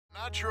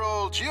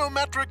Natural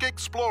Geometric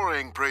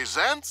Exploring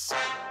presents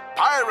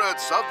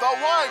Pirates of the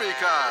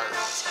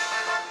Wybecas.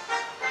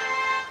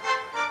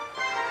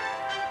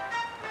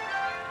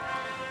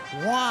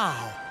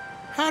 Wow!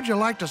 How'd you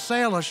like to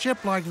sail a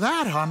ship like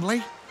that,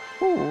 Hundley?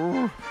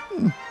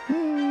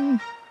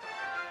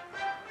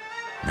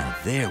 Now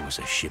there was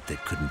a ship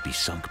that couldn't be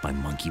sunk by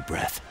monkey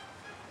breath.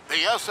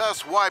 The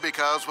SS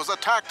Wybecas was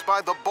attacked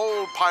by the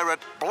bold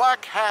pirate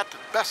Black Hat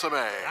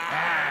Besame.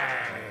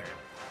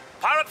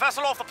 Pirate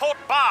vessel off the port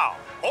bow.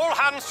 All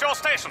hands to your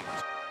stations.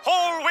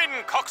 Whole wind,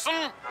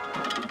 coxswain.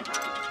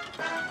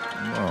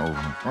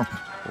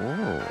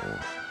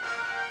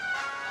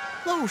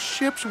 Those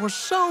ships were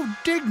so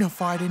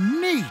dignified and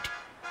neat.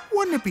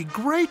 Wouldn't it be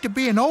great to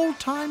be an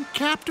old-time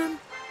captain?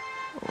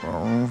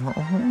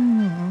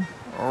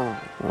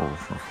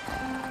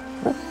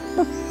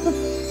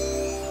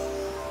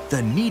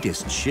 The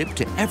neatest ship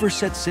to ever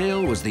set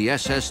sail was the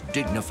SS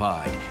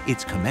Dignified.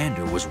 Its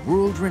commander was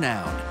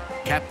world-renowned,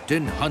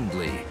 Captain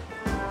Hundley.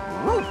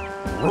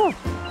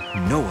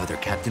 No other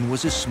captain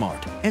was as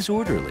smart, as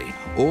orderly,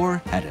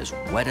 or had as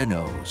wet a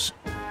nose.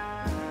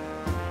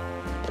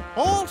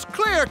 All's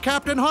clear,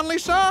 Captain Hundley,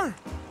 sir.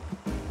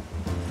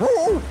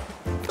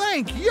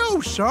 Thank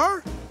you,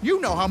 sir. You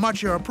know how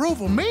much your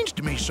approval means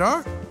to me,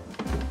 sir.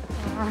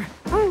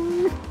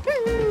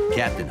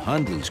 Captain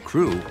Hundley's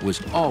crew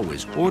was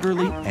always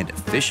orderly and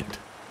efficient.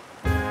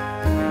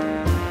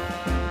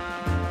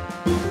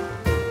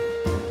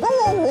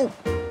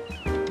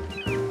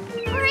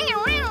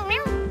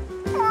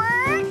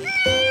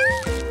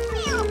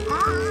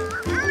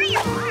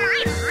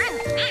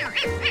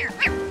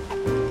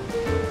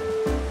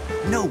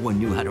 No one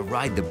knew how to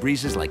ride the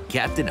breezes like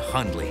Captain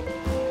Hundley,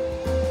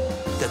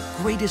 the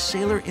greatest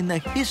sailor in the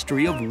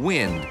history of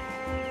wind.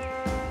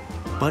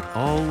 But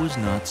all was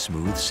not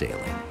smooth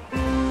sailing.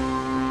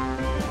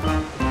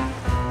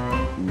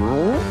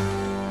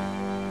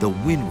 The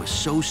wind was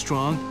so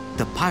strong,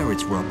 the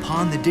pirates were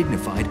upon the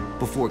Dignified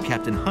before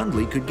Captain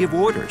Hundley could give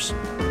orders.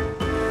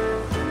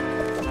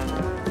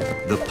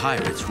 The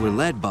pirates were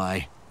led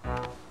by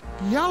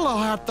Yellow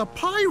Hat the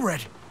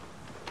pirate.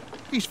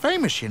 He's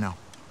famous, you know.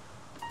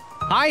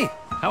 Hi,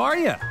 how are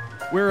you?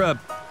 We're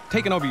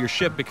taking over your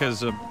ship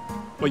because,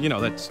 well, you know,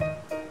 that's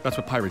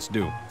what pirates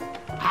do.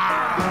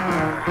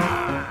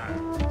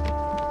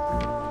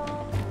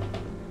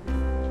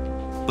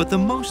 But the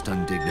most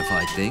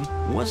undignified thing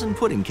wasn't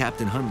putting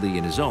Captain Hundley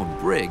in his own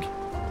brig.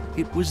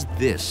 It was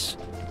this.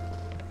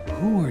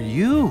 Who are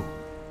you?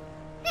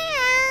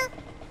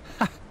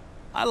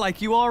 I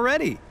like you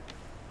already.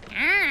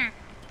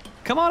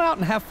 Come on out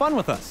and have fun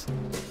with us.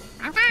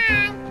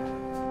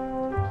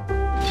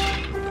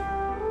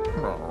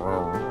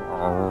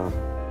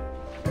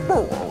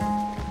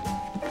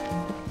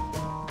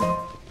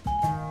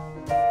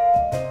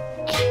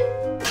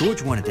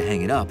 George wanted to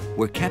hang it up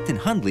where Captain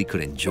Hundley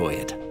could enjoy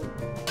it.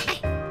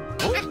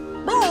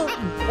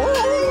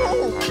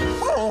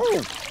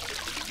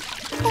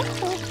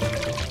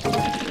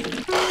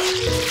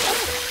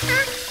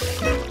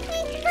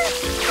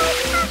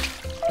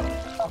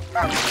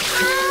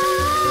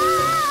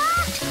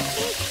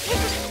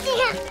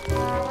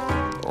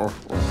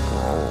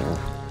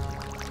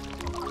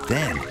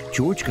 Then,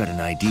 George got an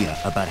idea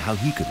about how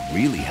he could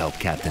really help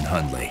Captain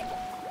Hundley.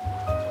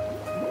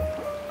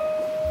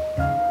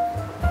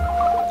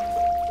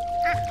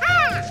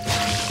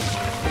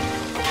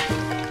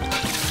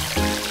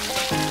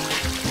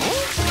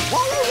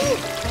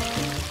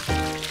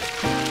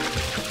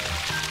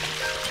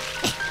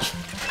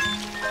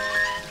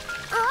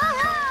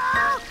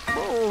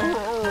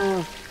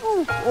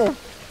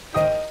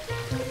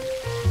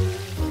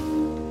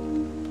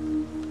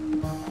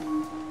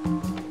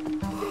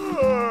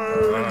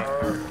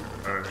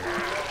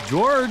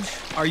 George,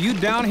 are you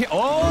down here?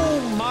 Oh,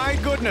 my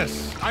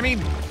goodness. I mean,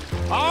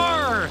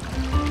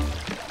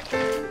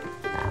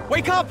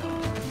 Wake up!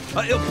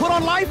 Put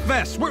on life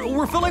vests.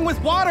 We're filling with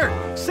water.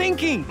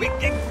 Sinking.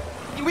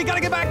 We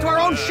gotta get back to our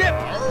own ship.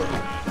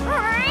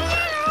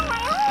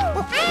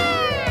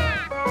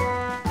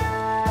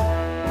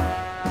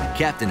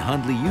 Captain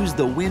Hundley used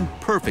the wind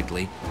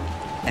perfectly,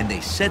 and they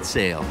set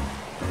sail.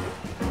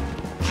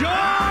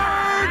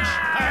 George!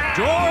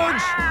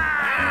 George!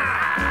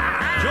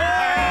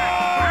 George!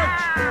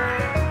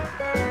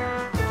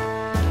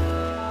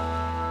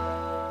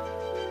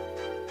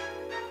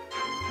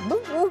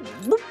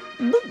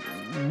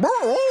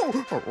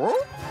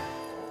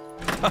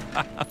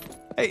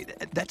 Hey,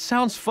 that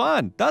sounds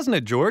fun, doesn't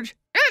it, George?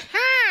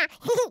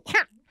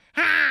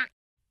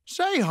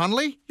 Say,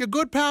 Hundley, your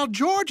good pal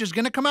George is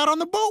gonna come out on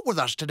the boat with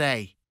us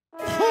today.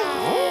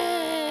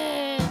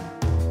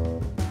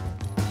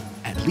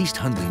 At least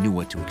Hundley knew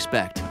what to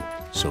expect,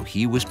 so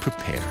he was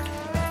prepared.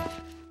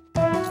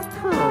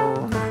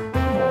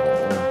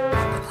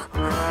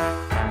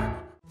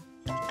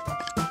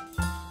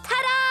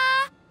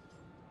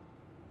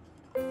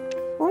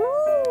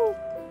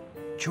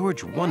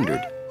 George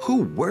wondered,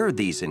 who were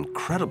these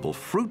incredible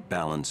fruit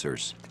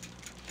balancers?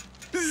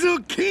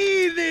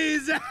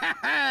 Zucchinis!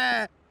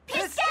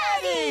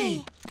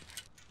 Piscotti!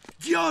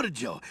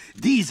 Giorgio,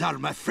 these are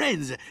my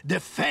friends, the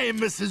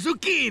famous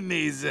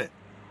zucchinis.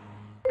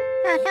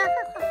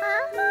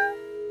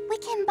 We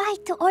came by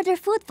to order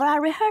food for our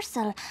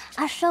rehearsal.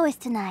 Our show is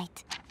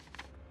tonight.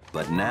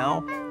 But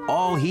now,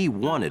 all he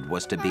wanted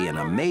was to be an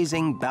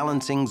amazing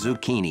balancing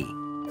zucchini.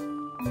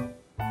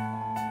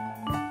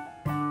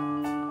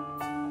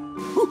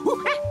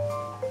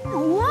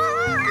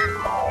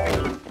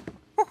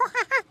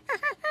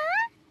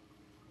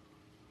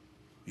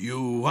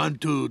 You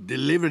want to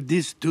deliver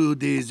this to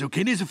the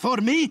zucchinis for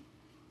me?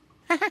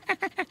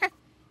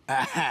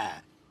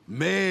 Aha.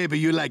 Maybe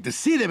you like to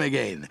see them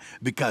again,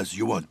 because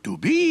you want to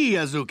be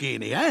a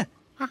zucchini, eh?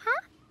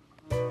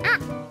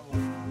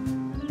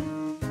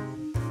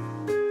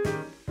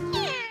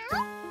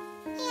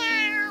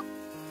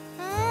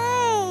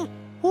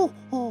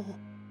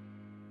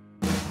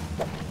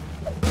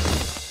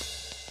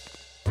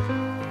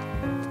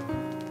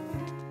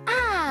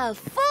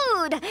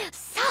 Food!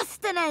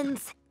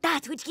 Sustenance!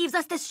 That which gives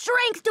us the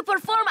strength to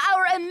perform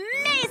our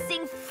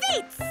amazing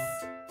feats!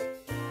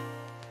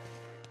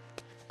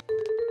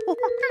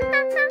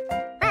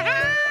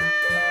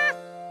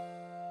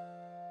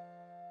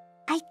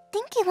 I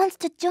think he wants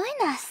to join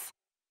us.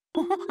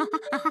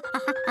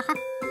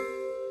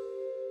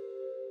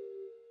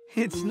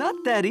 It's not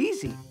that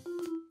easy.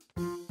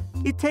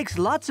 It takes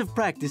lots of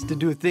practice to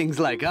do things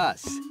like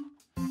us.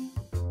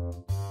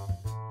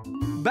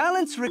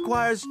 Balance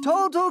requires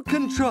total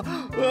control.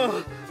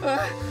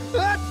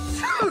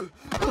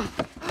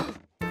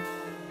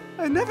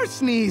 I never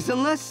sneeze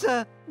unless,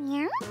 a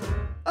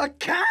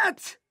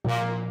cat!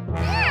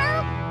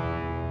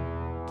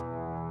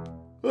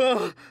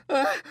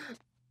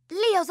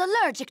 Leo's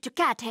allergic to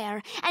cat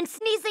hair, and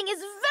sneezing is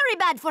very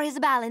bad for his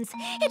balance.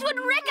 It would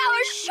wreck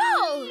our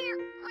show!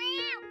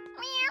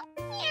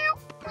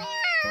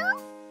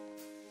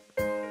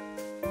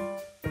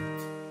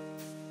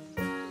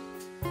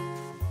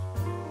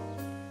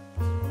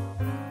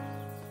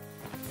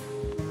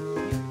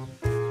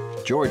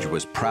 George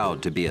was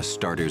proud to be a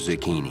starter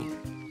zucchini.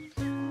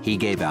 He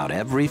gave out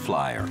every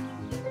flyer.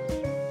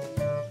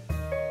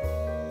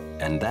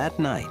 And that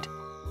night,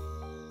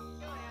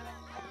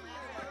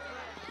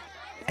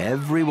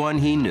 everyone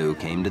he knew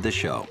came to the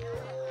show.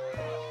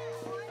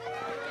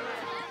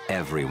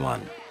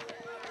 Everyone.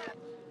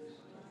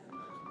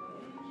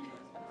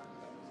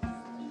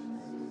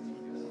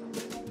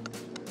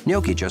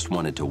 Gnocchi just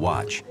wanted to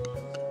watch.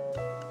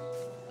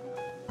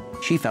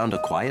 She found a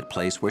quiet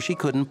place where she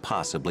couldn't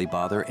possibly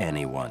bother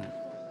anyone.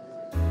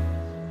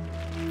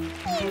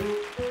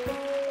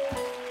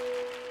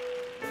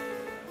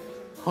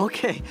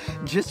 Okay,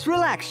 just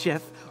relax,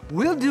 Chef.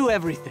 We'll do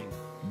everything.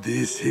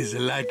 This is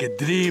like a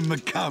dream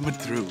come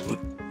true.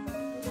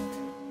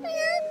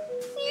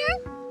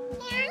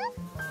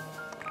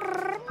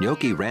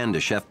 Gnocchi ran to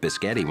Chef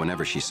Biscotti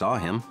whenever she saw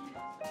him.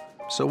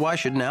 So why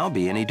should now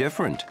be any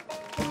different?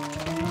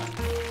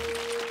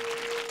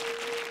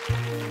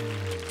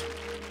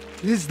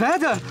 Is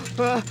that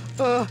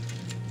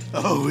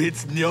Oh,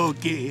 it's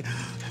Gnocchi.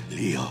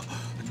 Leo,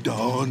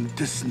 don't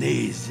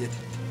sneeze.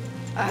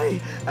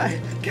 I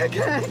can't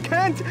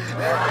help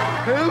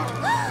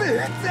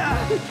it.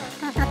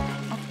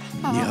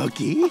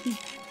 Gnocchi,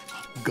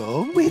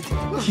 go with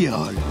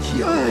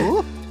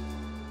Giorgio.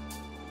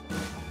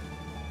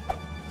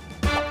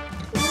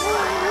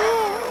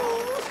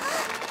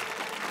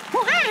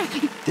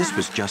 This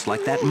was just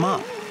like that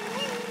mop.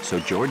 So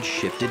George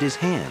shifted his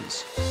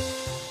hands.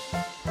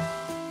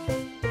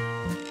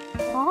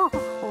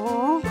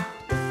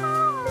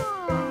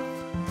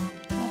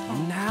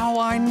 Now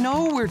I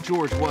know where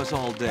George was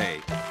all day,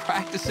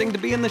 practicing to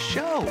be in the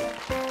show.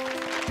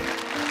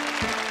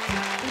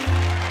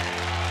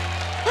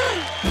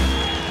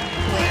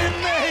 We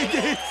made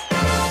it!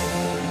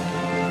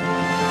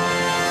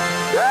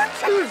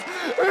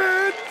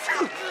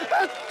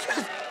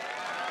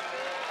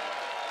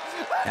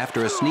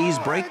 After a sneeze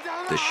break,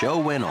 the show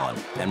went on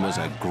and was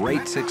a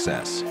great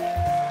success.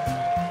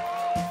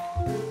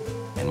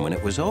 And when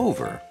it was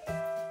over...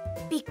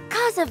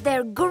 Because of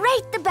their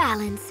great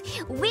balance,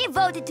 we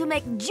voted to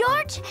make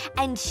George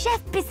and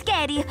Chef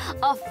Biscotti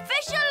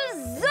official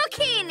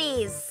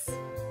zucchinis.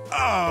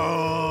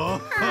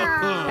 Oh!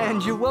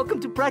 And you're welcome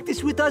to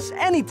practice with us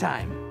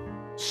anytime.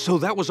 So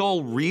that was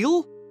all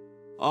real?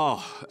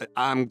 Oh,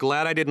 I'm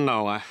glad I didn't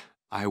know.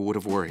 I would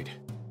have worried.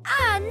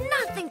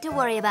 Nothing to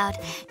worry about.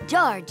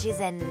 George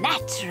is a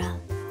natural.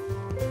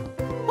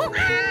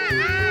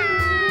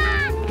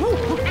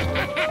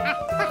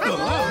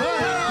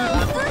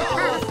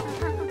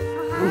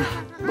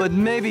 But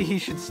maybe he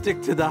should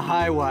stick to the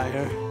high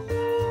wire.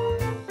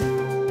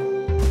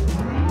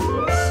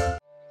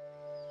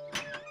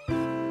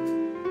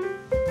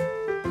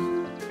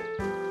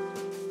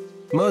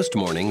 Most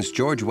mornings,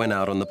 George went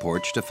out on the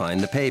porch to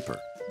find the paper.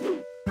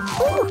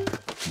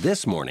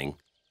 This morning,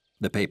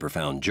 the paper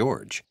found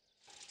George.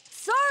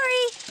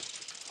 Sorry.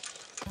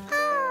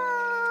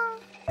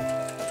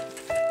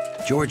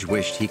 George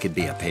wished he could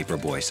be a paper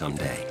boy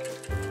someday.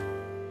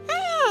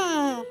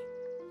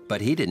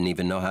 But he didn't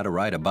even know how to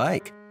ride a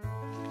bike.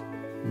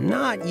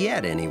 Not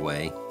yet,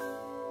 anyway.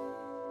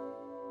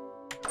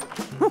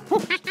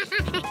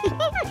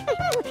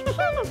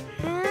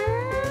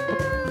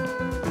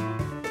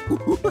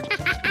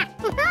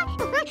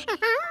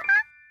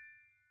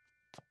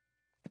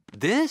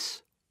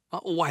 This?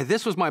 Why,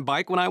 this was my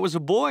bike when I was a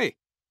boy.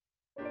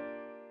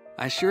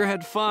 I sure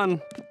had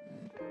fun.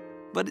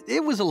 But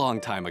it was a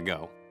long time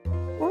ago.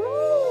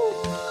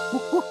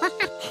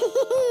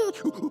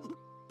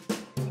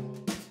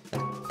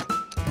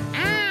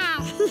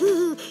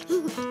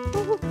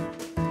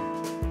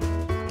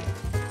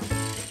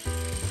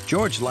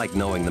 George liked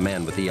knowing the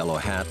man with the yellow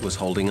hat was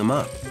holding him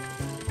up.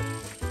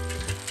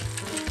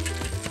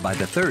 By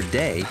the third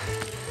day,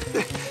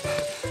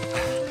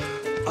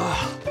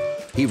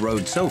 he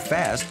rode so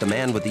fast the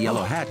man with the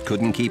yellow hat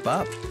couldn't keep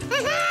up.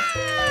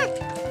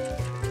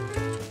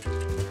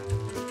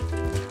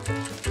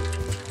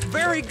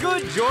 Very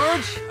good,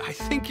 George. I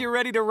think you're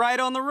ready to ride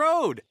on the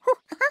road.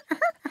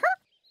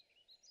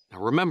 Now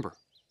remember,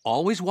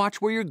 always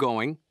watch where you're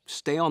going,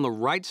 stay on the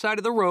right side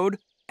of the road,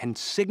 and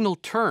signal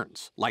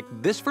turns, like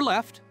this for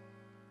left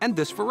and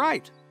this for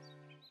right.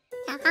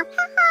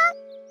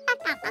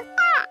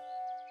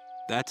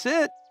 That's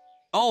it.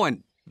 Oh,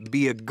 and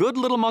be a good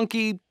little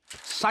monkey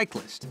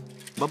cyclist.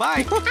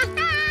 Bye-bye.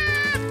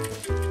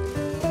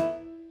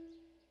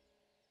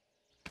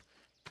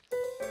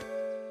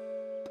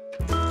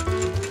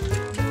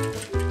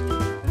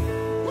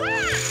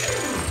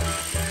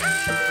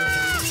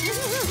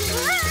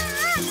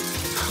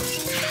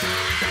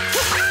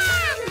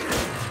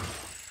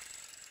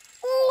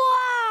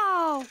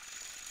 Wow!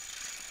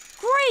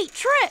 Great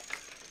trick!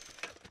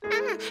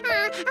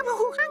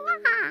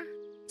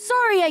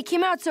 Sorry I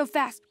came out so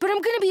fast, but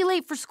I'm gonna be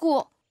late for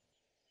school.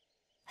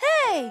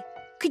 Hey,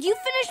 could you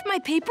finish my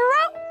paper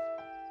route?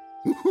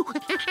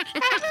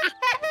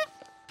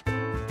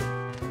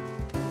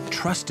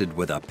 Trusted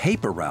with a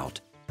paper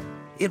route.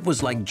 It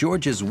was like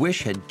George's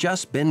wish had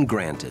just been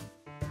granted.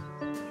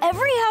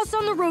 Every house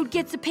on the road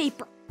gets a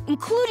paper,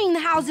 including the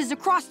houses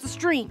across the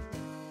stream.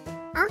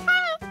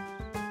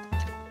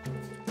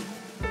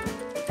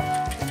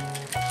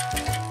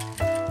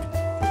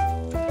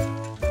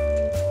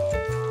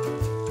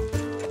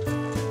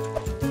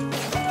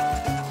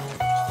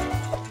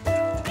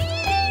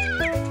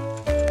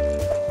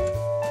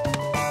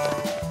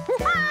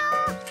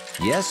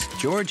 Yes,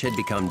 George had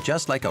become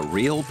just like a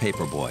real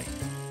paperboy.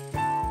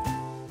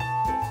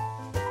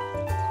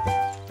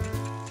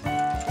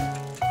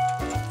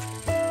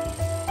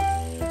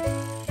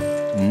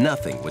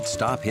 Nothing would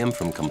stop him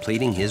from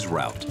completing his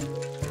route.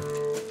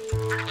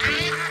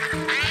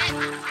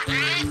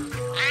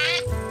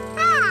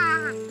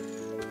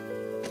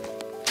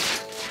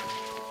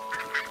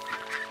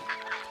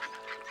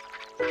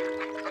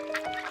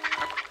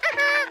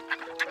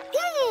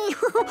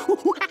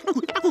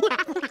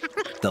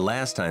 The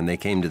last time they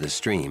came to the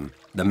stream,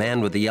 the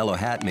man with the yellow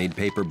hat made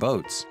paper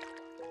boats.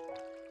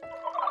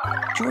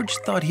 George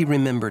thought he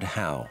remembered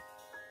how.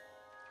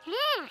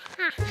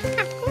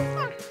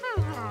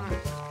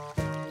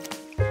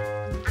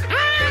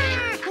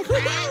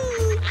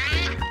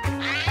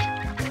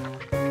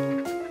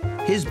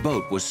 His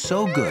boat was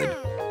so good,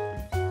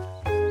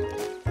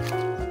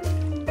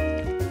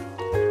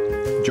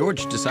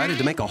 George decided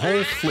to make a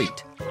whole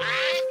fleet.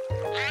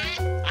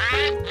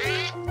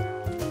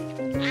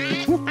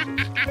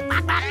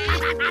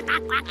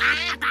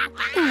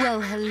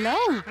 Well, hello.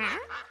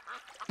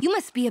 You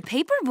must be a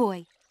paper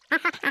boy.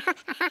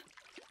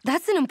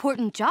 That's an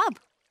important job.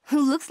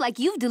 Looks like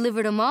you've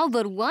delivered them all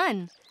but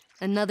one.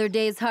 Another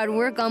day's hard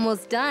work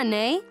almost done,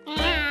 eh?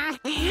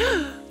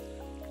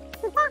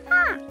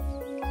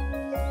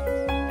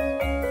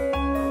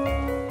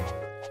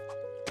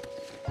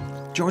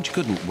 George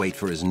couldn't wait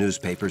for his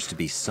newspapers to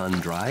be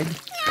sun-dried.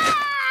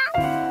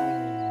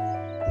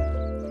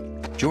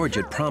 George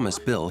had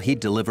promised Bill he'd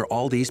deliver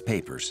all these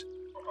papers.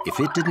 If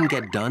it didn't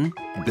get done,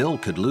 Bill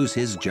could lose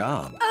his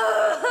job.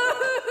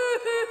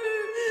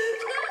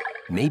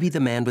 Maybe the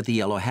man with the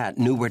yellow hat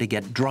knew where to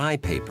get dry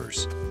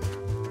papers.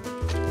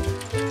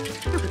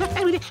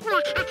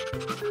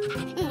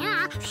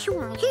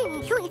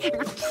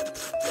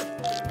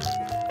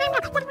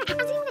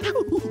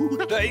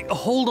 Hey,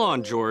 hold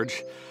on,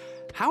 George.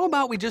 How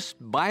about we just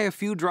buy a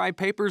few dry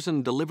papers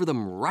and deliver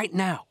them right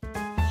now?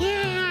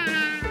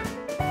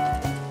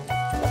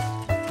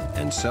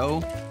 And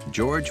so,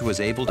 George was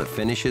able to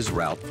finish his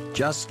route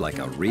just like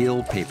a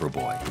real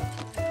paperboy.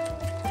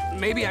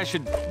 Maybe I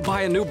should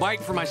buy a new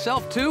bike for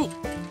myself, too.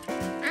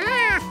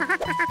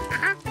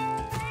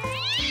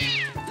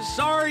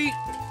 Sorry.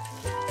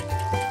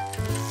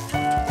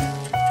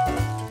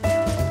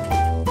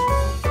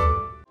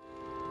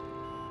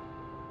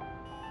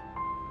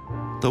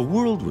 The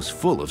world was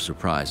full of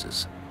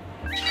surprises.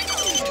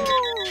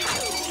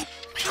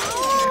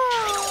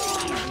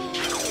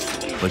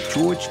 But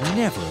George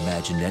never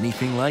imagined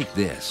anything like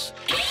this.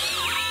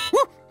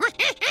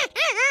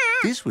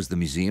 This was the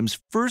museum's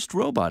first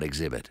robot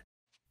exhibit.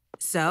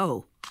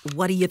 So,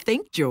 what do you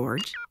think,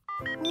 George?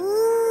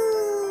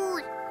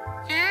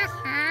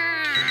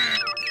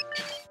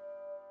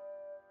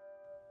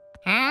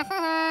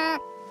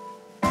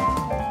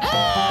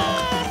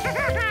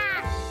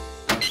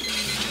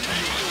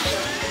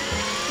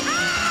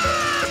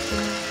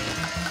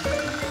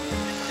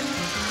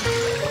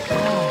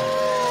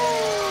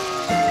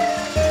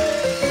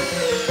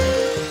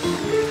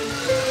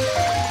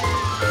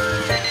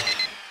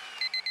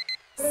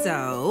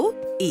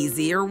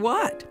 Easy or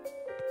what?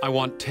 I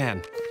want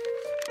 10.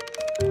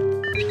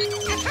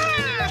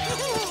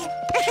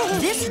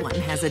 This one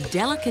has a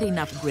delicate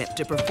enough grip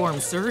to perform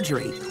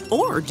surgery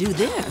or do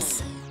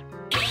this.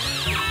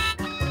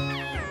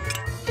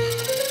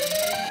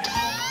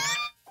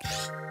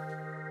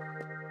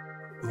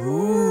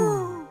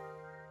 Ooh.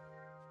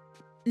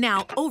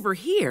 Now, over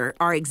here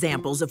are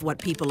examples of what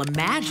people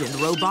imagine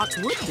robots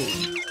would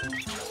be.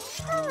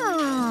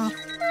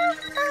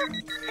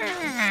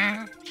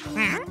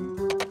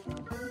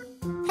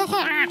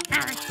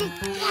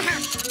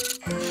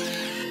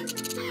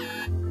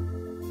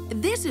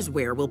 This is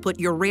where we'll put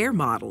your rare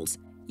models.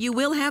 You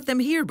will have them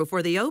here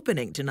before the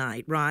opening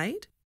tonight,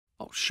 right?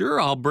 Oh, sure,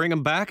 I'll bring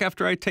them back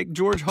after I take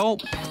George home.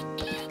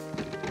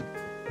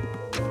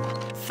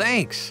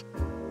 Thanks.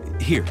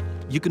 Here,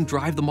 you can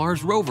drive the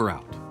Mars rover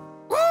out.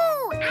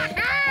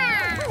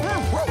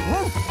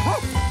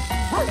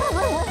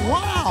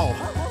 Wow!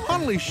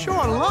 Hundley sure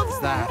loves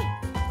that.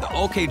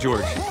 Okay,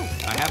 George,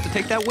 I have to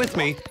take that with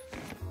me.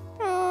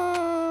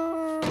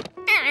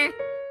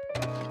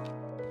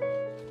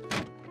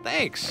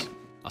 Thanks.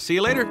 I'll see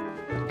you later.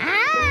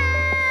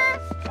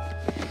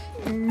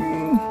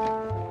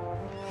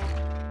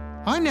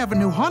 I never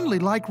knew Hundley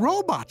liked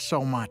robots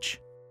so much.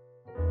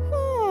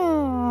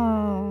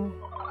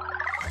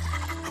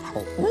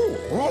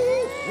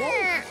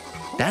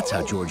 That's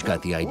how George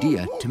got the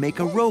idea to make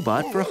a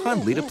robot for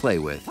Hundley to play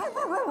with.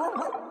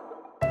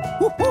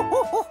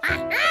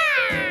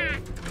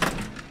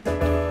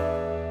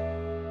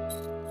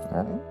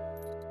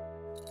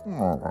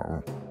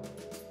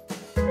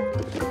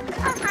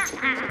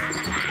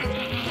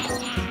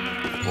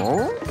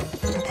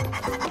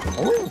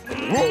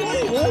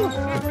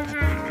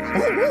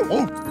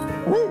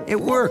 It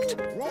worked.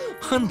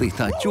 Hundley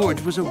thought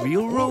George was a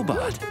real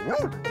robot.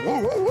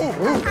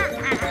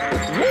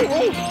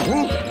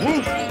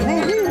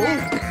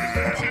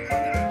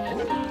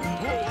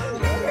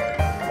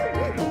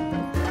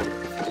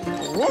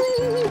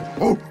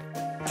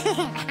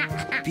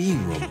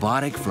 Being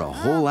robotic for a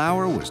whole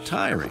hour was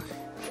tiring.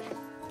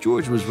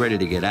 George was ready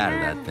to get out of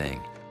that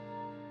thing.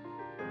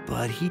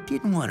 But he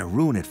didn't want to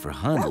ruin it for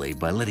Hundley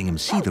by letting him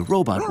see the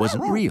robot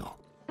wasn't real.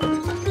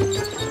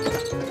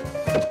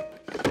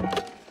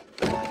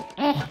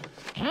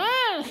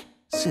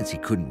 Since he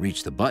couldn't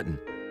reach the button,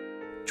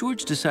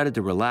 George decided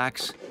to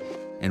relax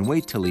and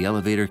wait till the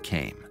elevator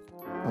came.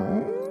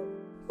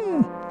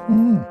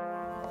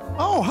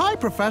 Oh, hi,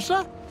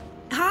 Professor.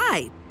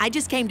 Hi, I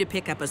just came to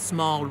pick up a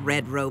small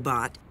red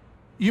robot.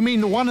 You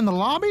mean the one in the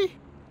lobby?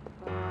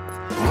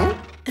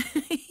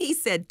 He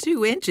said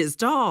 2 inches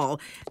tall,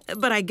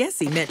 but I guess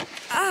he meant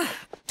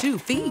 2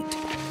 feet.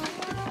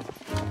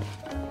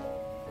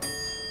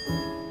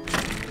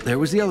 There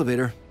was the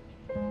elevator.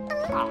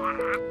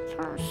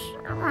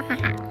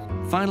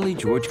 Finally,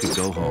 George could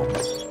go home.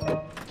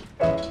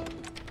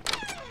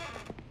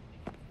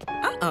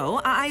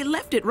 Uh-oh, I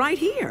left it right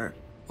here.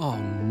 Oh,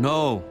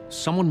 no.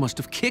 Someone must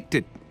have kicked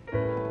it.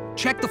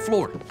 Check the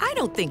floor. I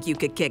don't think you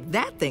could kick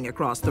that thing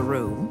across the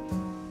room.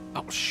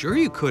 Oh, sure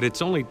you could.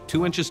 It's only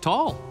 2 inches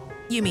tall.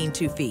 You mean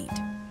 2 feet?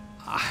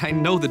 I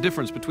know the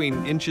difference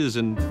between inches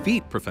and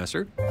feet,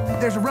 Professor.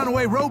 There's a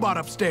runaway robot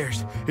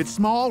upstairs. It's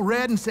small,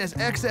 red, and says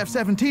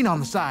XF-17 on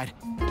the side.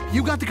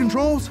 You got the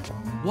controls?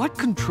 What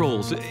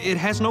controls? It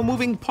has no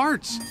moving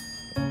parts.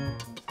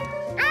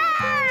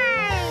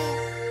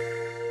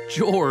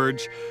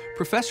 George,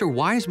 Professor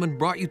Wiseman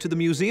brought you to the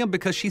museum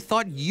because she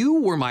thought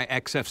you were my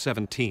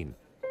XF-17.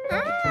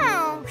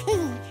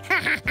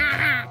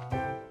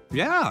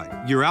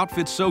 Yeah, your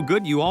outfit's so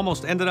good you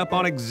almost ended up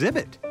on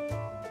exhibit.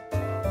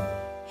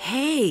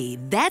 Hey,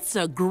 that's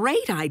a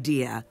great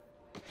idea.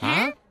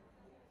 Huh?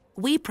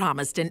 We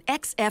promised an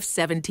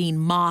XF-17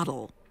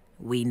 model.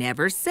 We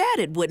never said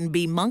it wouldn't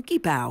be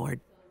monkey-powered.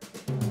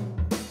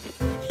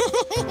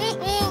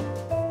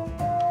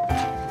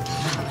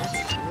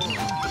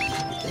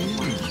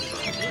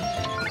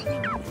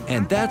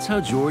 And that's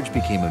how George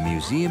became a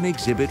museum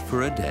exhibit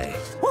for a day.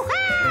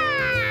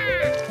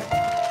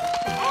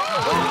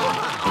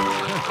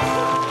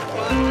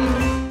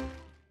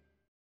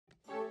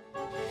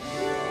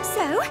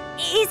 So,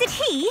 is it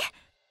he?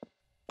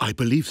 I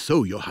believe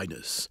so, Your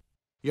Highness.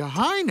 Your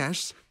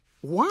Highness?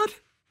 What?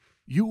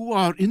 You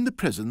are in the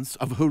presence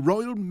of Her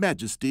Royal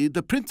Majesty,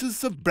 the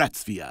Princess of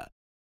Bratsphere.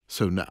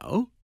 So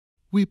now,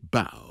 we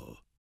bow.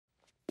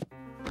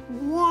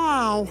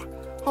 Wow,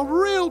 a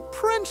real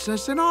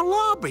princess in our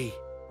lobby.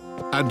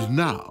 And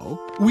now,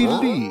 we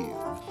leave.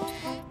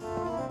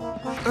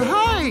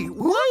 Hey,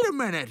 wait a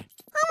minute.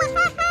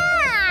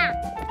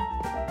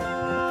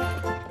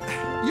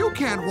 You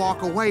can't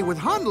walk away with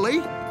Hundley.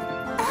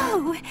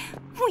 Oh,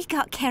 we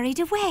got carried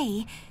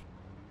away.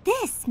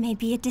 This may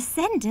be a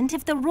descendant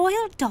of the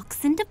royal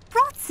dachshund of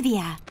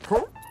Bratsphere.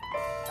 Huh?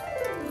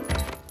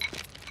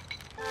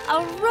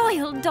 A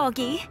royal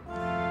doggy.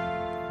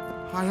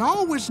 I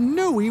always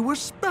knew he was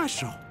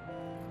special.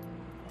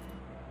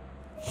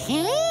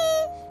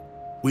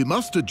 We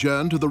must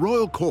adjourn to the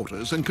royal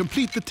quarters and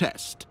complete the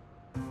test.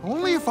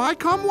 Only if I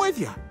come with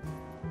you.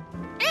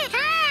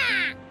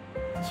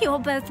 You're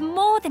both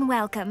more than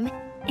welcome,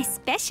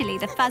 especially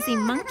the fuzzy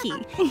monkey.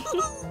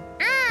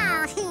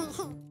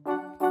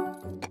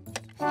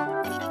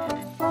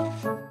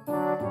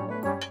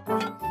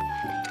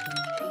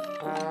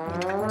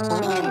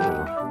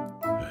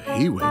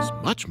 He weighs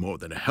much more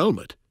than a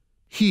helmet.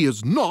 He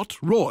is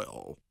not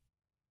royal.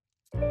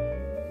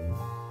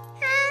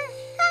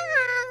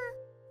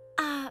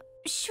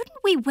 Shouldn't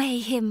we weigh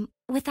him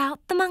without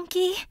the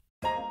monkey?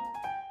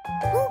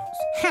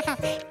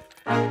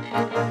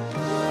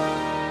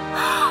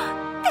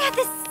 They're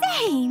the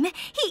same!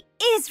 He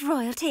is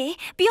royalty,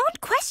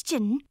 beyond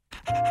question.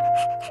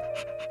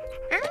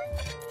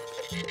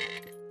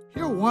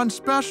 You're one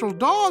special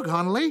dog,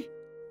 Hundley.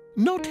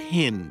 Not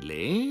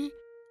Hindley.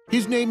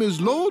 His name is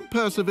Lord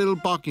Percival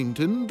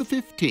Barkington the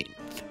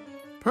 15th.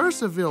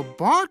 Percival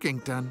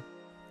Barkington?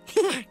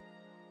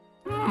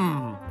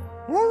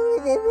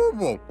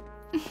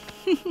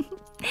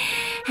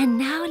 And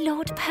now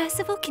Lord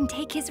Percival can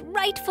take his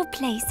rightful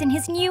place in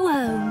his new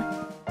home.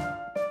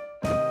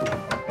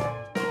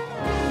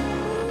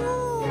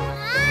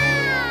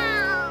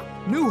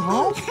 New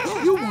home?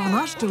 You want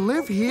us to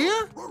live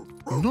here?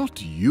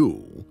 Not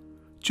you,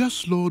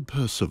 just Lord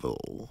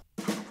Percival.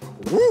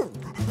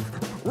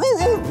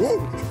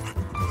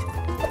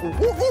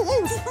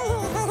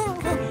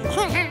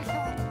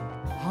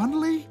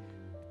 Hundley?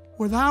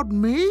 Without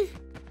me?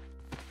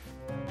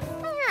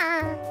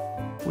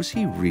 Was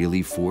he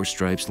really 4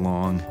 stripes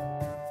long?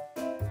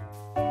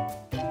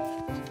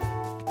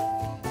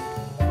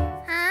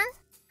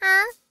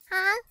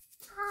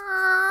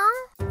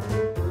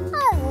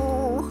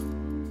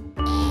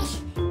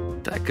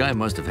 That guy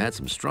must have had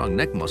some strong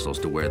neck muscles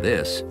to wear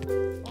this.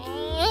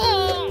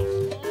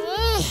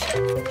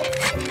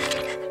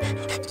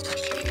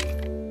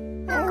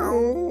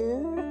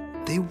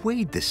 They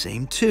weighed the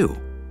same, too.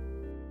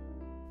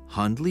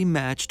 Hundley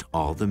matched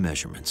all the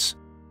measurements.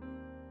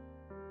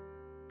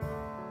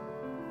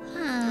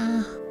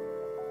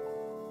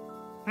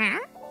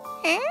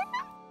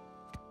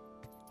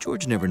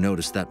 George never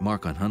noticed that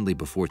mark on Hundley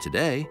before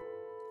today.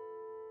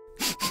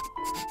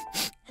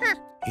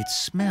 It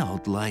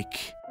smelled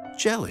like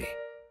jelly.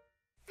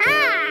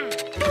 Percival?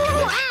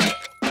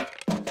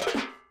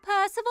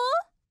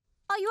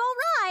 Are you all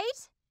right?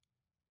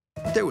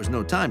 There was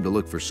no time to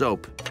look for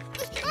soap.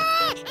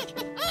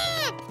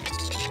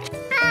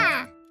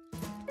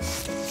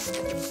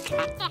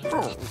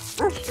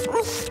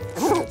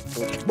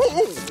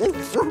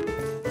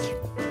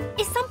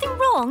 Is something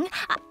wrong?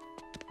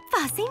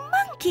 Fuzzy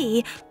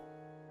monkey!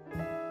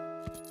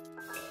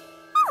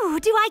 Oh,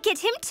 do I get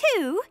him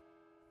too?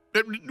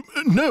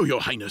 No,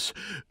 Your Highness.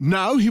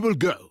 Now he will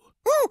go.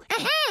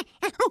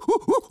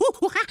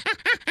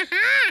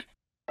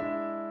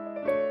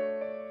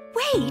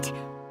 Wait!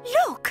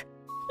 Look!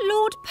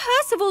 Lord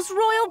Percival's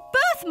royal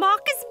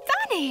birthmark has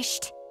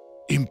vanished!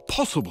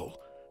 Impossible.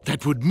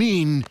 That would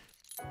mean...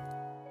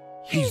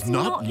 He's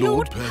not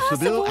Lord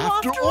Percival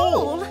after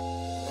all.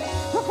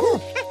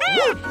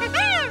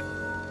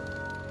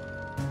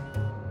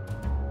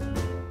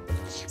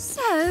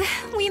 So,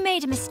 we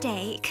made a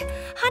mistake.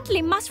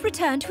 Hundley must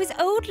return to his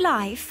old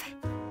life.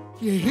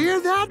 You hear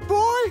that,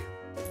 boy?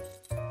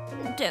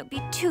 Don't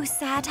be too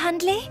sad,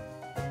 Hundley.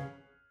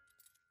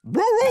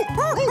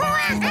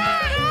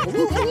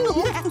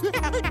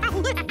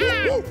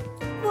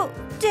 Well,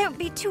 don't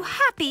be too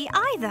happy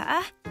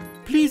either.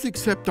 Please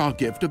accept our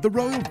gift of the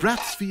Royal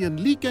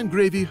Bratsfian Leek and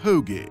Gravy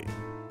Hoagie.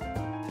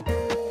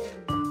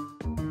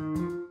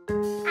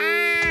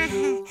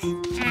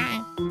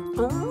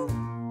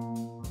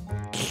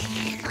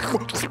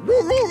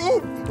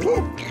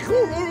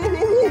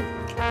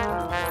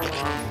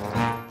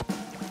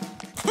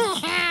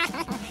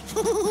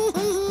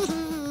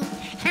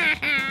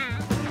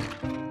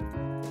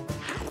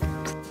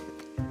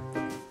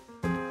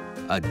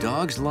 A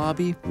dog's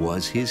lobby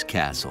was his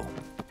castle.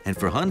 And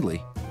for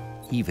Hundley,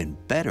 even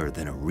better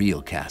than a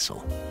real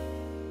castle.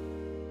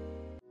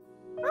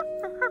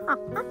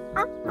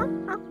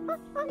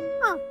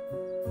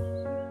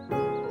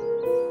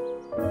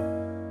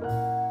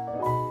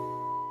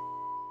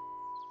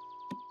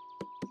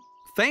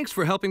 Thanks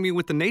for helping me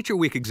with the Nature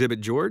Week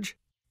exhibit, George.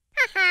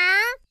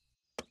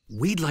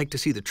 We'd like to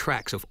see the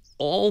tracks of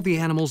all the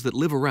animals that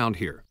live around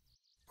here.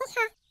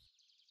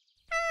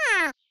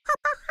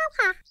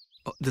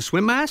 The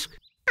swim mask?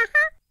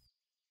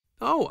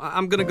 Oh,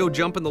 I'm gonna go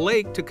jump in the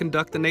lake to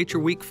conduct the Nature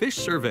Week fish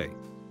survey.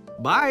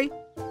 Bye.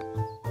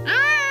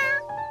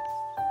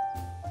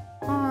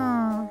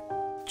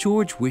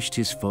 George wished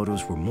his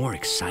photos were more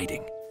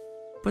exciting,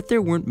 but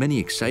there weren't many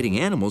exciting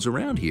animals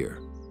around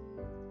here.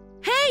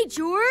 Hey,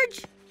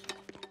 George!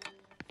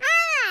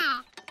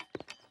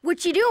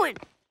 What you doing?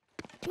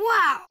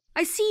 Wow,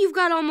 I see you've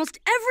got almost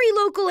every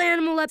local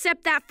animal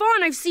except that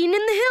fawn I've seen in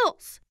the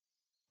hills.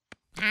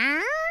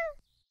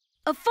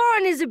 A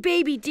fawn is a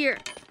baby deer.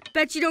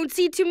 Bet you don't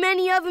see too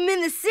many of them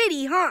in the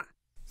city, huh?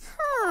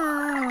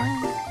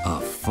 A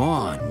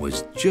fawn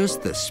was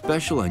just the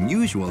special,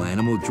 unusual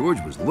animal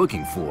George was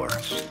looking for.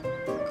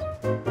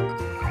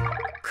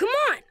 Come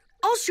on,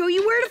 I'll show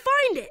you where to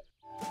find it.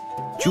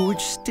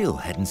 George still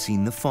hadn't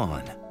seen the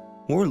fawn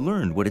or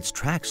learned what its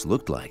tracks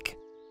looked like.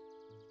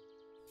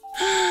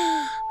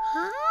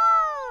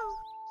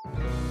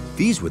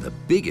 These were the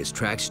biggest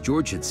tracks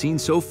George had seen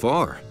so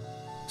far.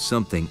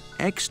 Something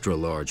extra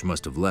large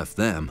must have left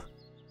them.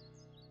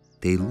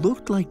 They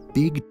looked like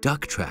big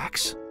duck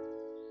tracks.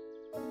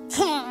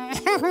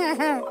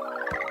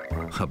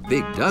 A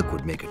big duck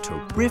would make a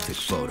terrific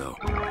photo.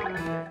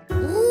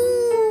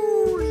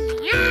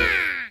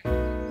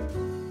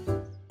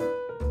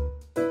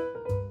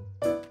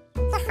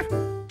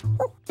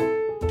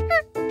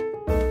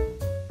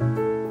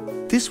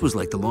 This was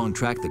like the long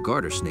track the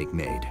garter snake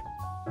made.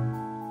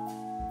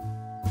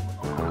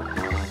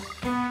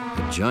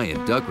 A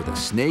giant duck with a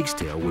snake's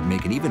tail would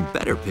make an even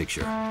better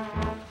picture.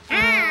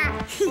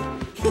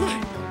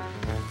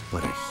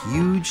 But a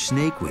huge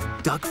snake with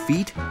duck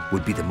feet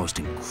would be the most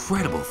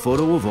incredible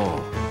photo of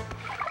all.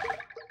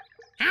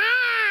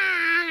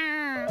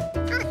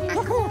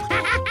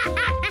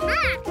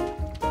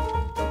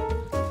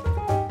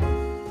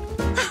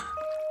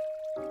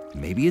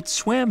 Maybe it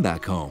swam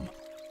back home.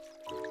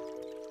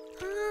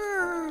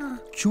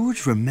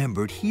 George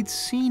remembered he'd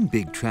seen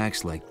big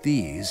tracks like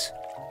these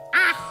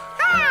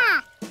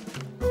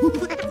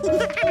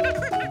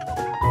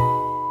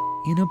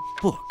in a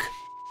book.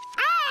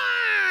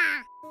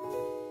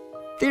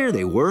 There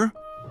they were,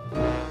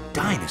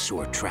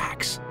 dinosaur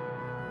tracks.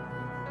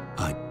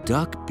 A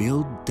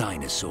duck-billed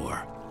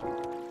dinosaur.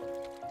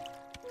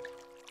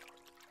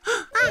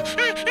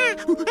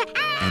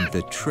 And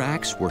the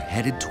tracks were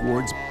headed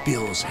towards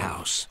Bill's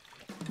house.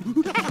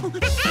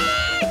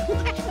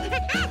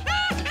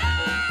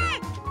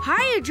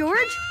 Hiya,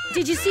 George.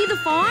 Did you see the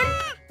fawn?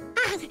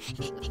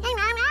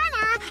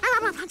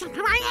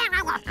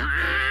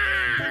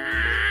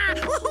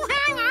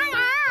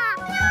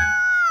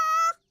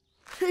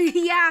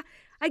 Yeah,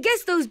 I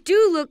guess those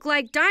do look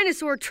like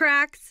dinosaur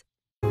tracks.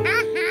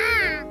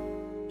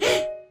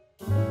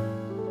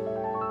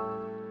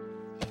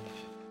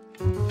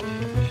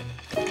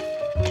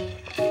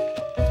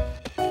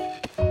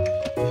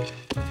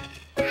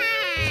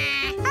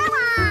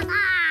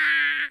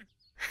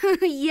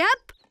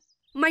 Yep.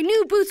 My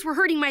new boots were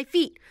hurting my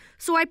feet,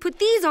 so I put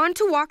these on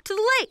to walk to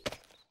the lake.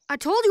 I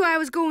told you I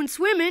was going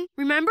swimming,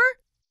 remember?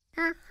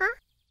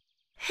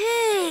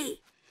 Hey,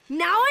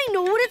 now I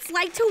know what it's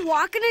like to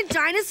walk in a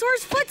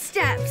dinosaur's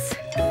footsteps.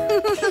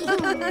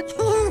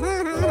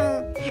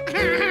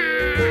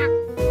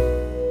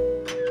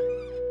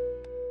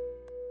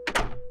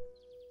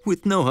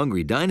 With no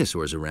hungry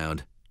dinosaurs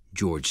around,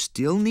 George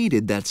still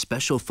needed that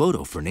special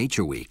photo for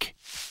Nature Week.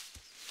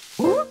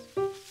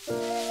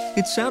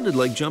 It sounded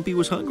like Jumpy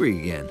was hungry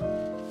again.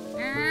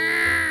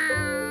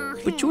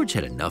 But George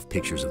had enough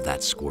pictures of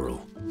that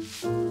squirrel.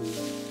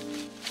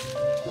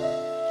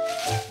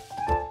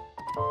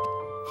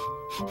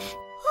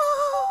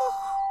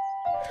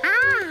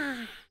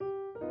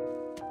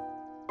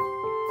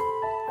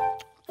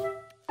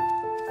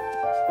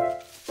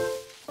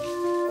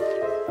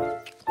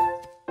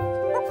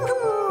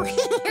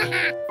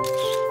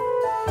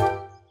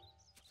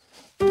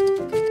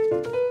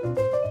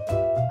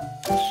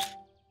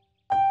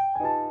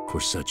 For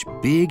such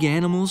big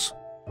animals,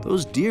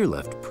 those deer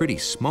left pretty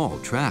small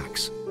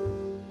tracks.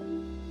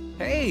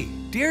 Hey,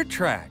 deer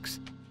tracks.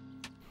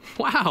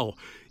 Wow,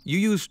 you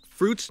used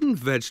fruits and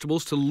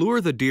vegetables to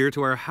lure the deer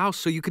to our house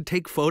so you could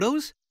take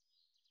photos?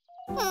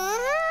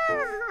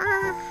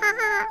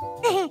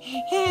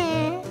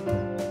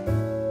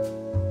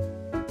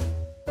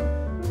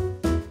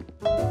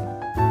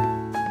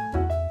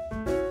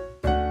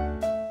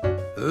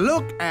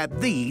 Look at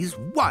these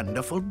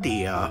wonderful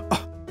deer.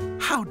 Oh,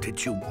 how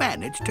did you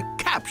manage to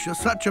capture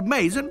such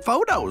amazing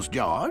photos,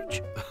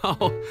 George?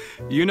 Oh,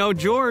 you know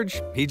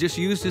George. He just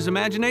used his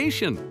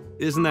imagination.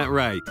 Isn't that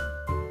right?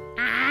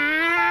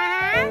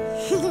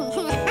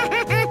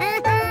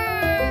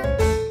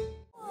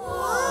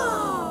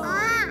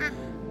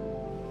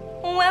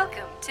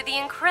 Welcome to the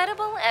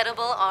incredible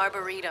edible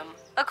arboretum,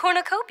 a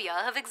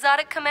cornucopia of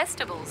exotic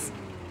comestibles.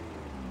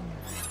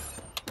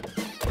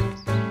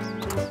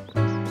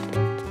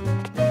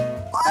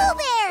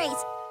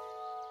 Blueberries!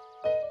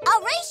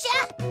 Alicia!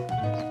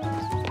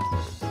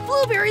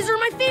 Blueberries are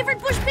my favorite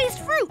bush-based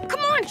fruit.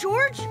 Come on,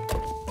 George.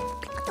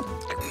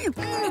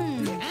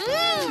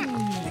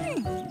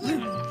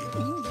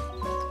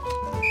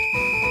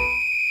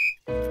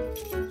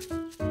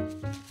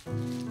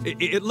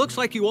 It looks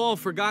like you all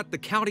forgot the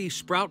county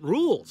sprout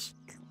rules.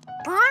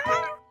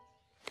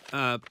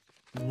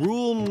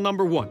 Rule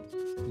number 1.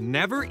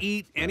 Never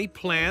eat any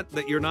plant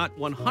that you're not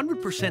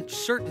 100%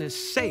 certain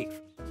is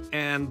safe.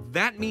 And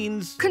that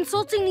means...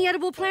 Consulting the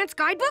Edible Plants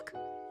Guidebook?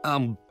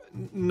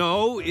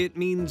 No, it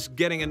means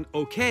getting an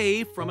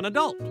okay from an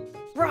adult.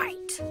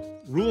 Right.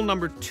 Rule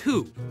number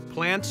 2.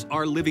 Plants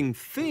are living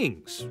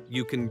things.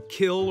 You can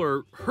kill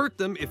or hurt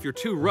them if you're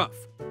too rough.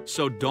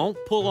 So don't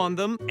pull on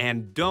them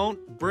and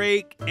don't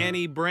break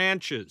any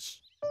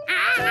branches.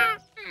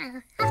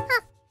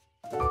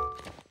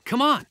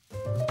 Come on.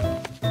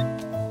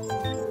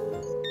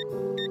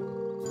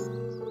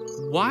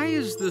 Why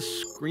is the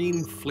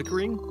screen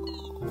flickering?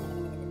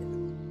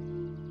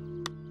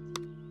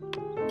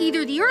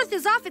 Either the Earth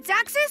is off its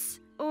axis,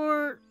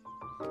 or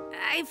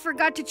I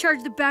forgot to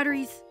charge the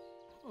batteries.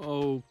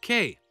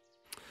 Okay.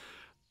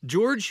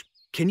 George,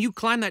 can you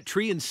climb that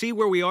tree and see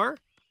where we are?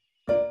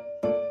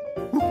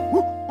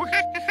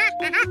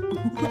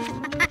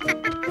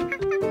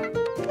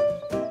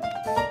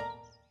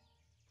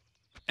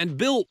 And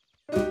Bill,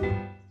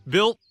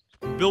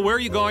 where are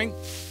you going?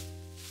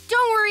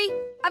 Don't worry,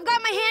 I've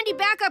got my handy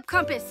backup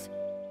compass.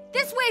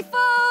 This way,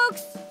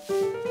 folks!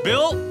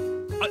 Bill,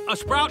 a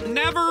sprout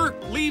never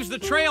leaves the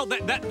trail.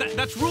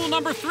 That's rule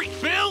number 3.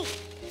 Bill!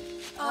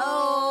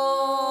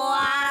 Oh,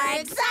 our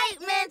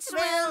excitement's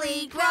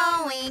really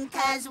growing,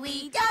 'cause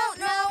we don't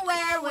know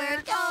where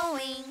we're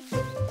going.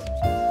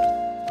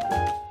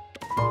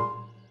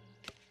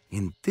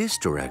 In this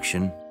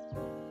direction,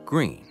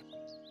 green.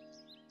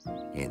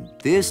 In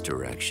this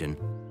direction,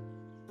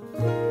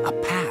 a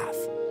path.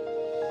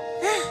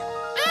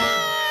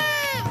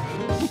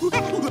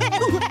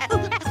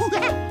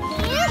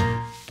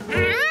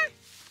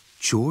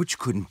 George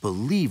couldn't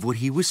believe what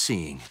he was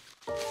seeing.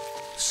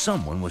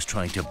 Someone was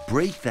trying to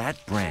break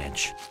that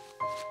branch.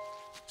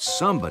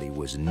 Somebody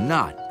was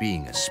not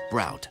being a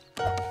sprout.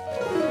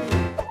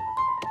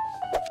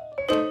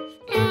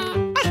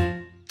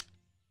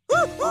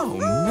 Oh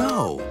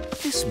no!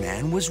 This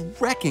man was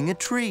wrecking a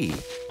tree.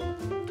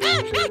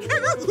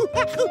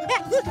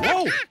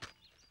 Whoa!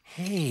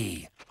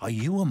 Hey, are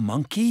you a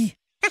monkey?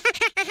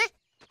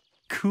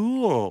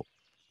 Cool.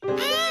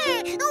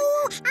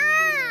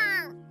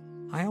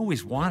 I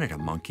always wanted a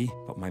monkey,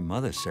 but my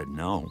mother said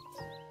no.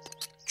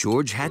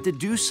 George had to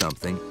do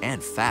something,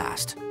 and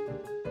fast.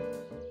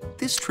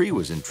 This tree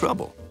was in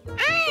trouble.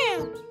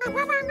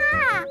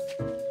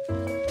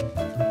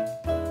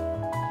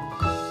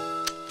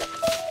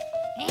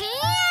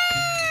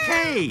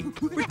 Hey,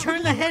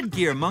 return the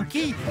headgear,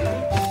 monkey.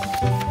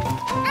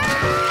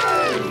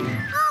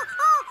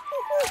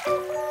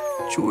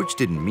 George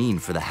didn't mean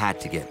for the hat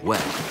to get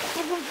wet.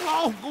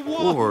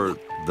 Or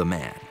the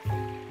man.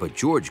 But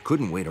George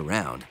couldn't wait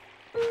around.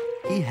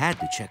 He had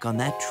to check on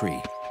that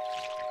tree.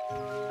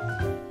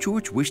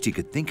 George wished he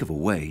could think of a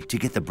way to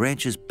get the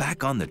branches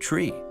back on the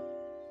tree.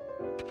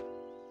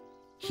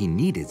 He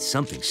needed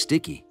something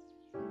sticky.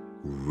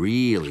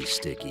 Really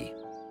sticky.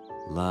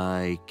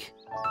 Like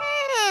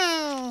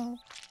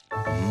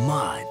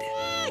mud.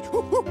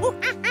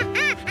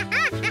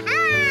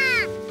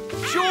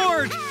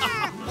 George!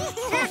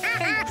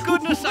 Thank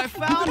goodness I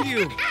found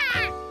you.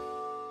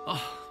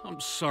 Oh,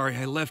 I'm sorry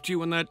I left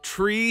you in that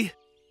tree.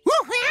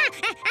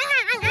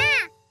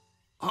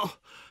 Oh,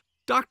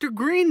 Dr.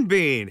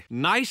 Greenbean,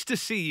 nice to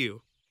see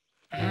you.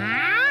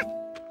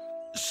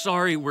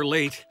 Sorry we're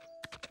late.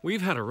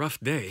 We've had a rough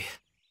day.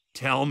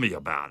 Tell me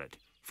about it.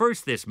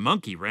 First, this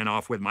monkey ran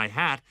off with my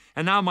hat,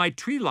 and now my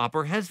tree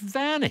lopper has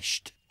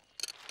vanished.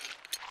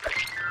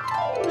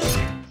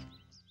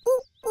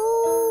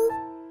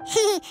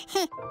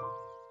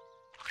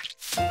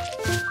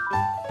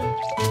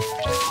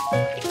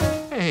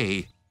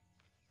 Hey,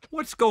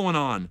 what's going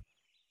on?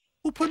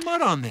 Who put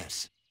mud on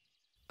this?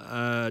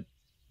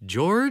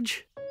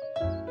 George?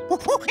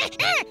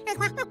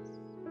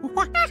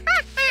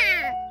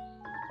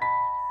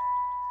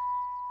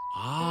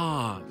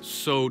 Ah,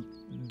 so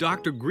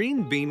Dr.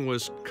 Greenbean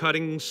was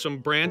cutting some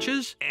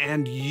branches,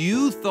 and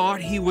you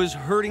thought he was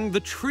hurting the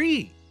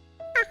tree.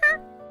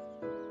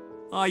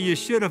 Oh, you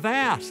should have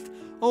asked.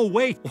 Oh,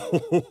 wait,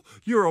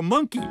 you're a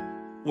monkey.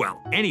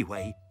 Well,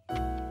 anyway,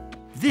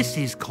 this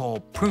is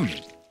called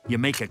pruning. You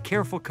make a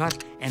careful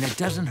cut, and it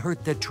doesn't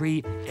hurt the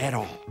tree at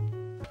all.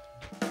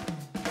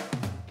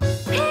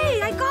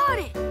 Hey, I got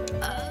it!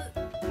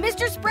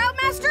 Mr.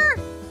 Sproutmaster?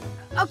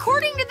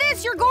 According to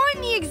this, you're going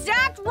the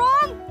exact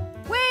wrong...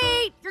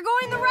 Wait, you're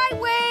going the right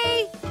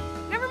way.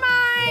 Never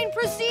mind,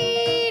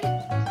 proceed.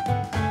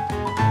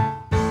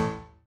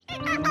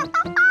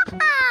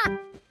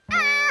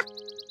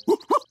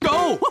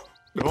 Go!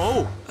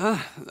 No!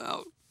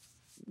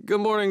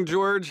 Good morning,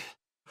 George.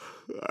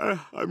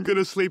 I'm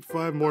gonna sleep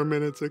 5 more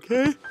minutes,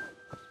 okay?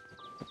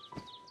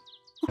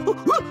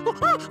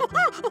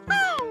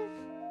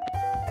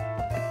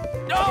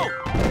 No!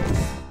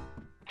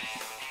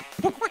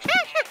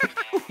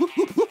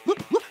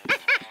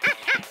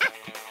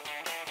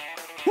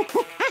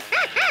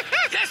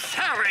 Yes,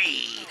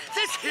 sorry.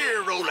 This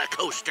here roller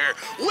coaster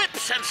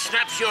whips and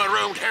snaps you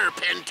around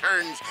hairpin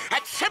turns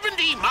at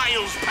 70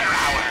 miles per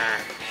hour.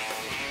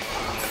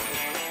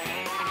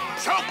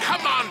 So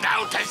come on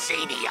down to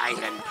Zany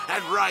Island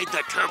and ride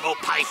the Turbo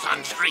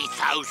Python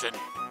 3000.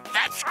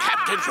 That's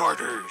Captain's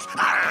orders.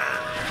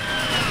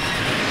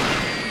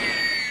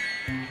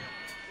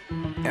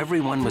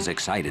 Everyone was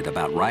excited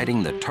about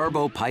riding the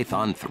Turbo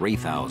Python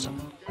 3000.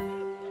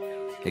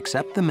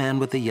 Except the man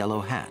with the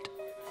yellow hat.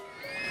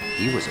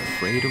 He was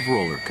afraid of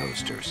roller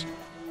coasters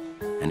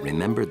and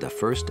remembered the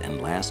first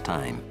and last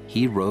time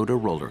he rode a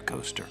roller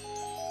coaster.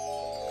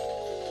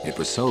 It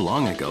was so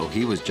long ago,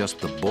 he was just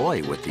the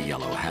boy with the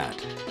yellow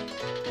hat.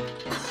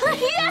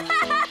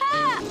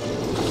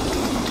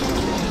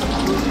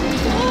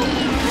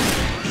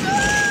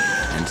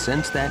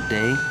 since that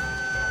day,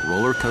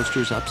 roller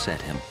coasters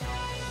upset him.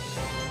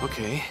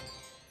 Okay,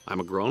 I'm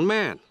a grown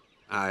man.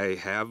 I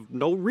have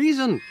no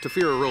reason to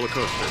fear a roller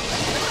coaster.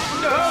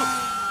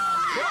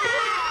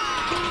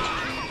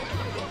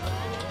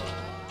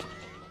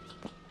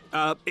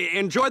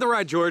 Enjoy the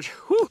ride, George.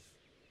 Whew.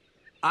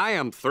 I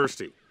am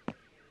thirsty.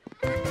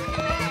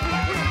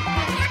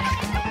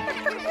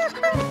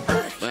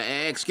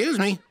 Excuse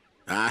me.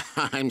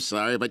 I'm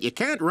sorry, but you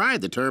can't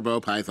ride the Turbo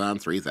Python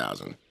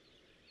 3000.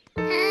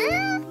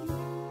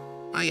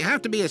 You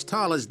have to be as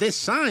tall as this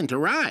sign to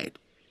ride.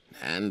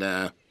 And,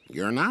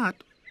 you're not.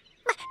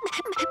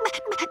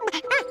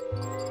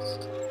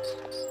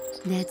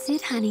 That's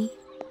it, honey.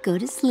 Go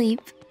to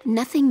sleep.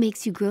 Nothing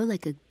makes you grow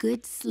like a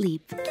good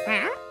sleep.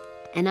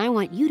 And I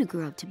want you to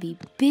grow up to be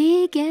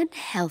big and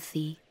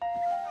healthy.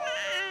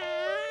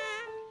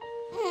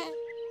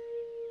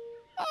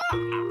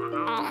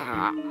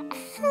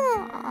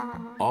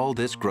 All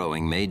this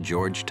growing made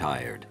George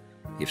tired.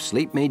 If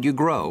sleep made you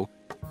grow,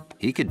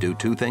 he could do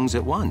two things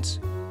at once.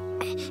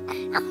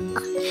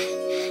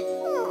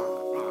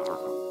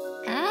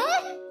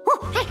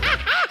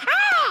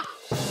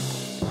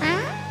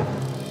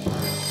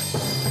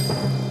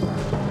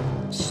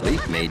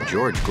 Sleep made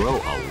George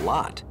grow a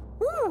lot,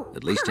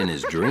 at least in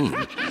his dream.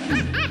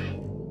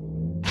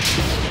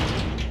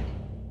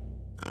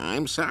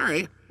 I'm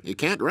sorry. You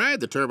can't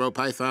ride the Turbo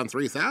Python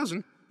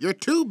 3000. You're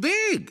too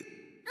big.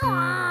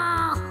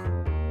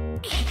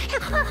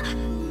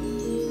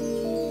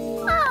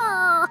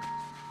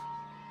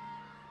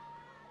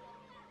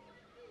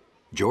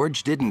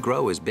 George didn't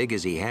grow as big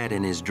as he had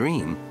in his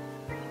dream,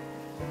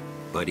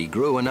 but he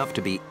grew enough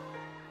to be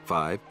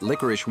 5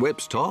 licorice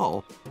whips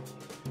tall.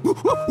 My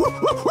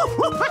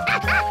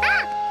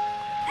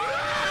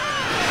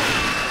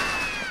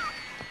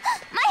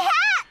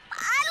hat!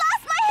 I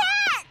lost my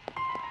hat!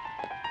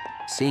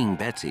 Seeing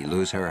Betsy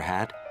lose her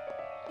hat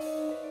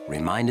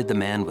reminded the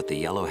man with the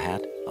yellow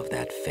hat of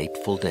that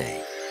fateful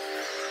day.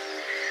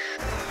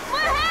 My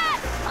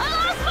hat! I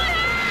lost my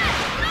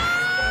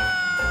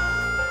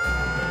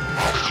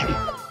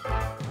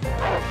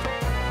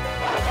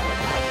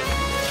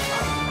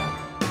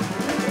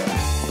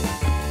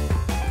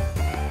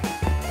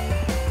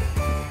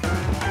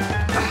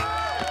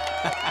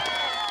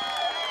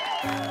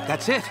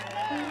That's it.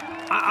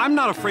 I'm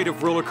not afraid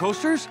of roller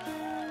coasters.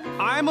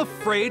 I'm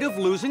afraid of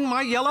losing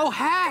my yellow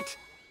hat.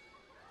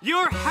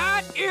 Your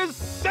hat is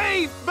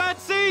safe,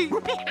 Betsy!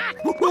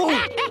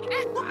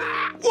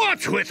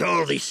 What's with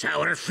all these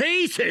sour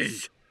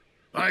faces?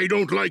 I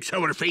don't like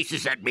sour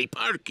faces at me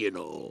park, you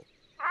know.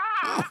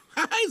 Oh,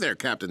 hi there,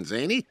 Captain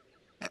Zany.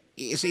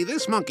 You see,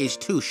 this monkey's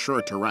too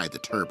short to ride the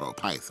Turbo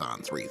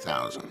Python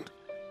 3000.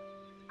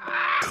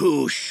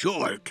 Too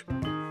short?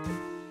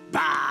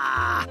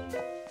 Bah!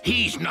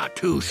 He's not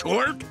too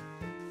short.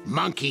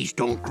 Monkeys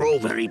don't grow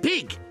very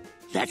big.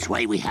 That's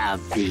why we have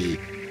the...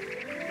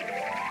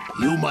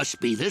 You must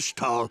be this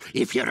tall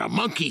if you're a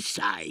monkey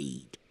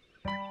side.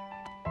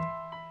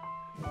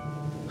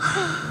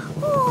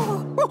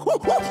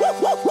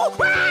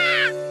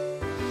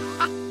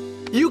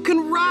 You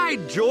can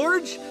ride,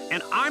 George,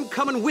 and I'm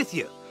coming with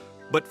you.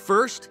 But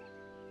first,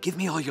 give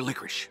me all your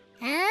licorice.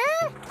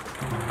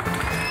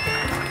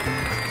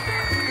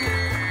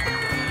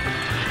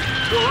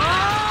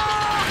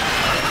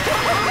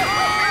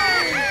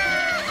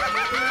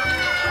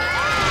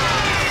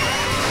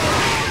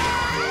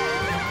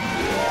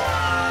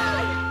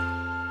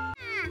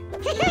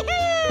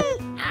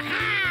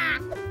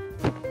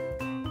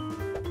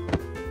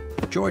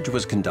 George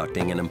was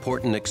conducting an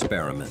important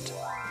experiment,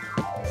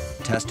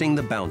 testing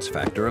the bounce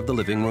factor of the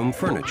living room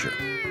furniture.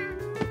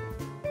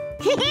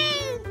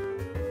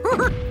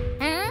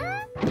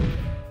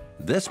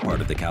 This part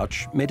of the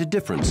couch made a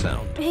different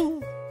sound.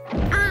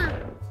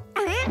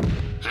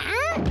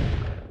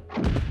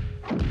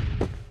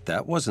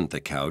 That wasn't the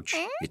couch.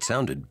 It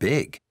sounded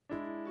big.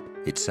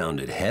 It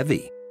sounded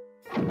heavy.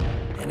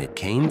 And it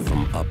came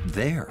from up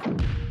there.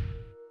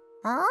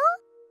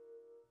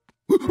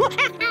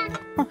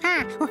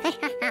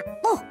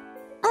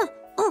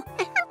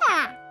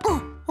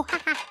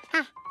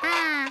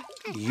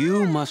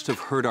 You must have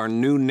heard our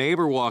new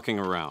neighbor walking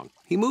around.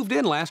 He moved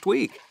in last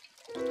week.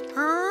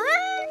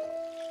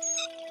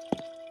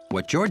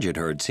 What George had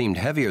heard seemed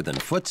heavier than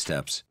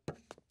footsteps.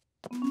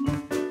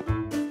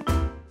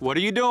 What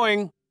are you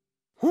doing?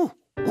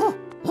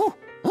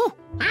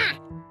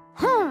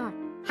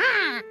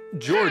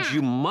 George,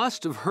 you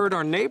must have heard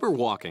our neighbor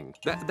walking.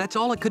 That's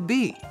all it could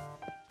be.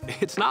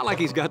 It's not like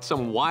he's got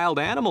some wild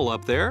animal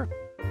up there.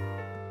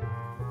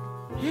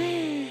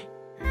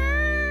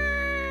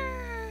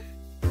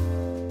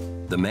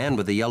 The man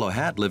with the yellow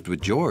hat lived with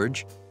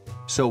George,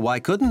 so why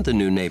couldn't the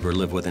new neighbor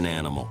live with an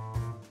animal?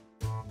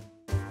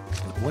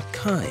 But what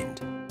kind?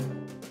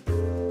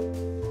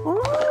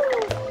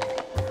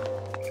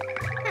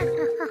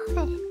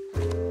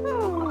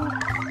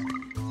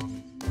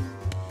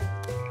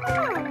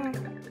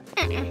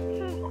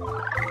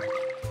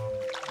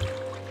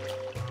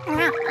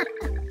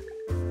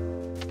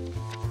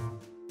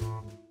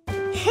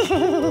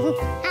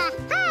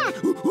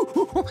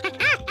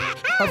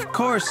 Of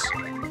course,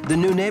 the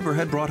new neighbor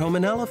had brought home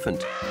an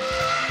elephant.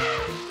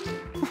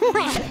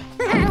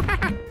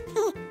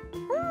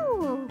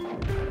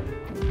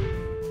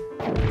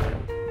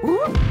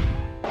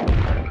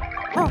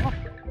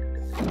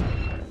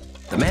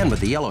 The man with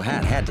the yellow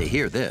hat had to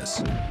hear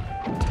this.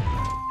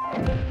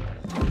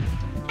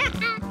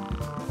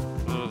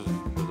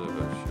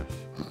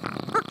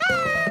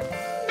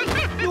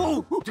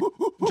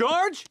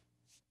 George?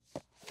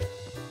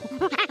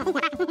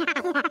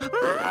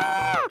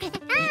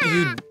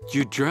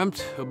 You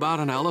dreamt about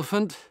an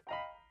elephant?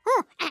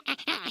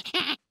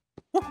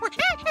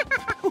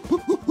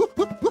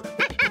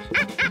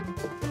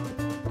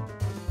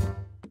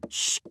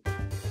 Shh.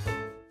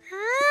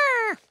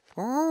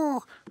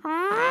 Oh,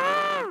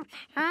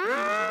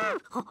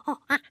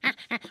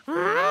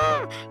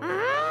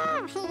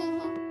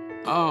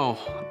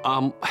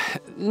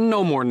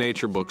 no more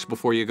nature books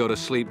before you go to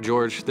sleep,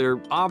 George.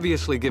 They're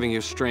obviously giving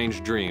you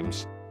strange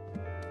dreams.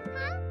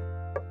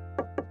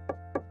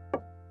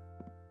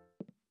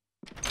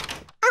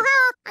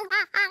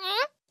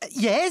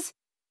 Yes?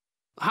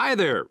 Hi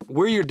there.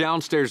 We're your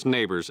downstairs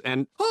neighbors,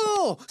 and...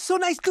 Oh, so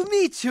nice to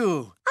meet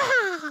you.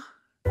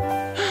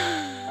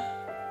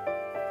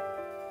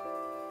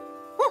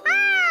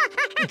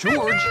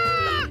 George!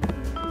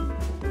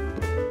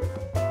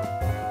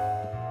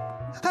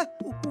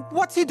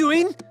 What's he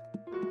doing?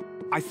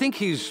 I think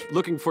he's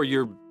looking for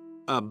your,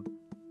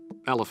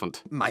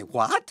 elephant. My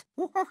what?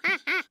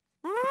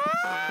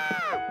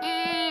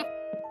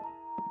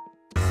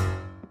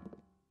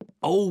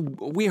 Oh,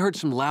 we heard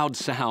some loud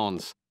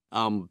sounds.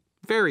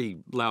 Very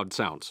loud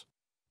sounds.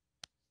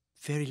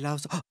 Very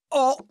loud.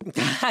 Oh,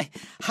 I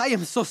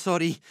am so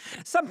sorry.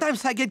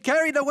 Sometimes I get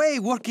carried away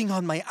working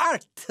on my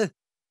art.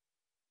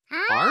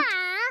 Art?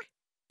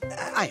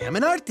 I am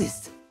an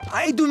artist.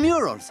 I do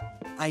murals.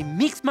 I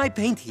mix my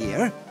paint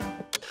here.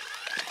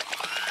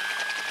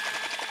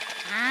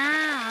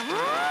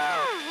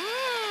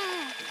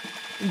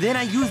 Then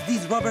I use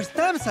these rubber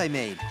stamps I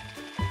made.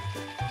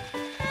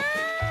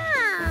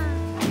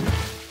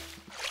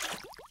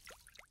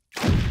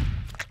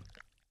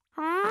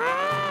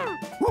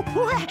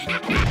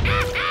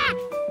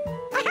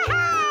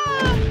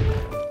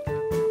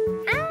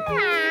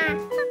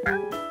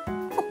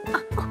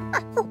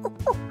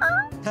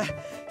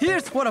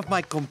 Here's one of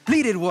my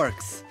completed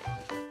works.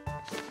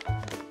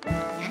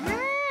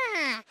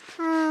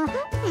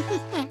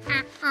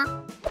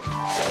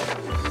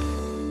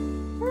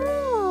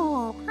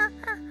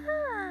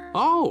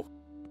 Oh!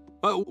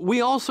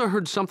 We also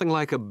heard something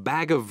like a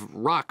bag of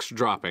rocks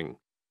dropping.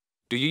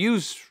 Do you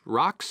use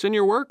rocks in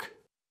your work?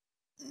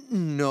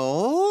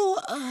 No.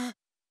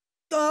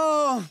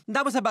 Oh,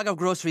 that was a bag of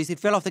groceries. It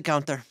fell off the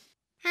counter.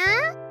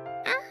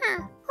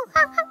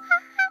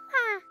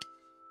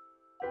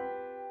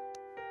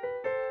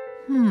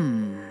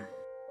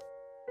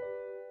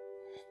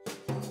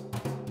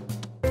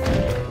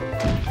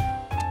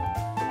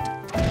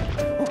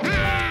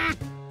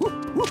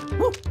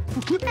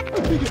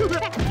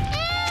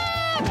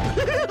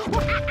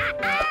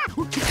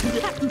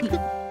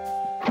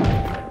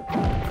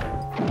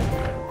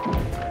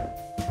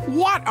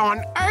 What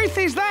on earth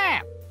is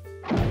that?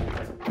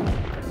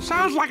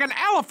 Sounds like an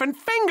elephant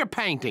finger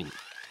painting.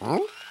 Huh?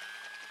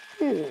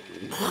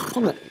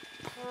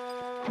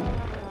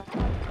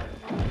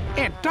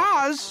 It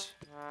does.